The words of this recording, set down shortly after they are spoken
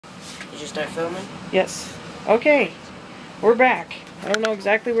you start filming? Yes. Okay, we're back. I don't know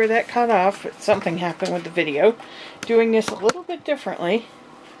exactly where that cut off, but something happened with the video. Doing this a little bit differently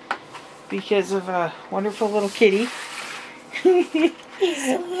because of a wonderful little kitty. He's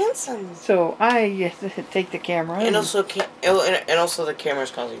so handsome. So I take the camera. And also, the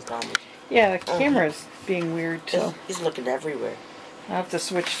camera's causing problems. Yeah, the camera's being weird, so he's looking everywhere. I'll have to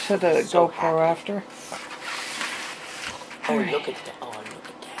switch to the GoPro after. Oh, look at that. Oh, look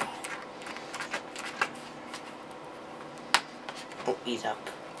at that. Oh, he's up.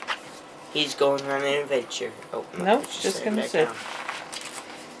 He's going on an adventure. Oh, no. Nope, just gonna sit. Down.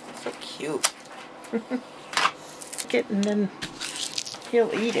 So cute. Get and then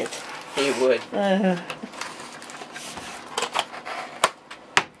he'll eat it. He would.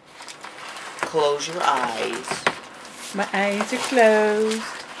 Close your eyes. My eyes are closed.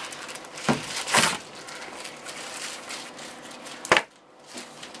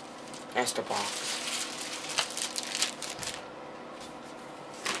 That's the box.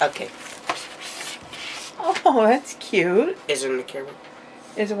 Okay. Oh, that's cute. Is it in the camera?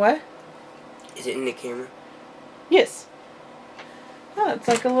 Is it what? Is it in the camera? Yes. Oh, it's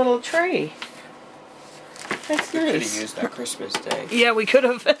like a little tray. That's nice. We could have used that Christmas Day. Yeah, we could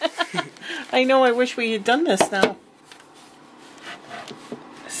have. I know, I wish we had done this now.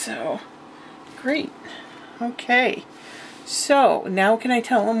 So, great. Okay. So, now can I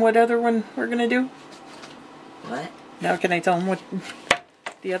tell them what other one we're going to do? What? Now can I tell them what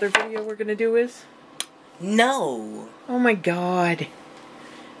the other video we're going to do is? No. Oh my god.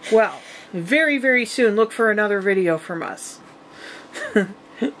 Well, very, very soon look for another video from us.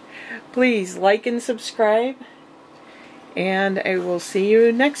 Please like and subscribe. And I will see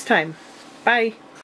you next time. Bye.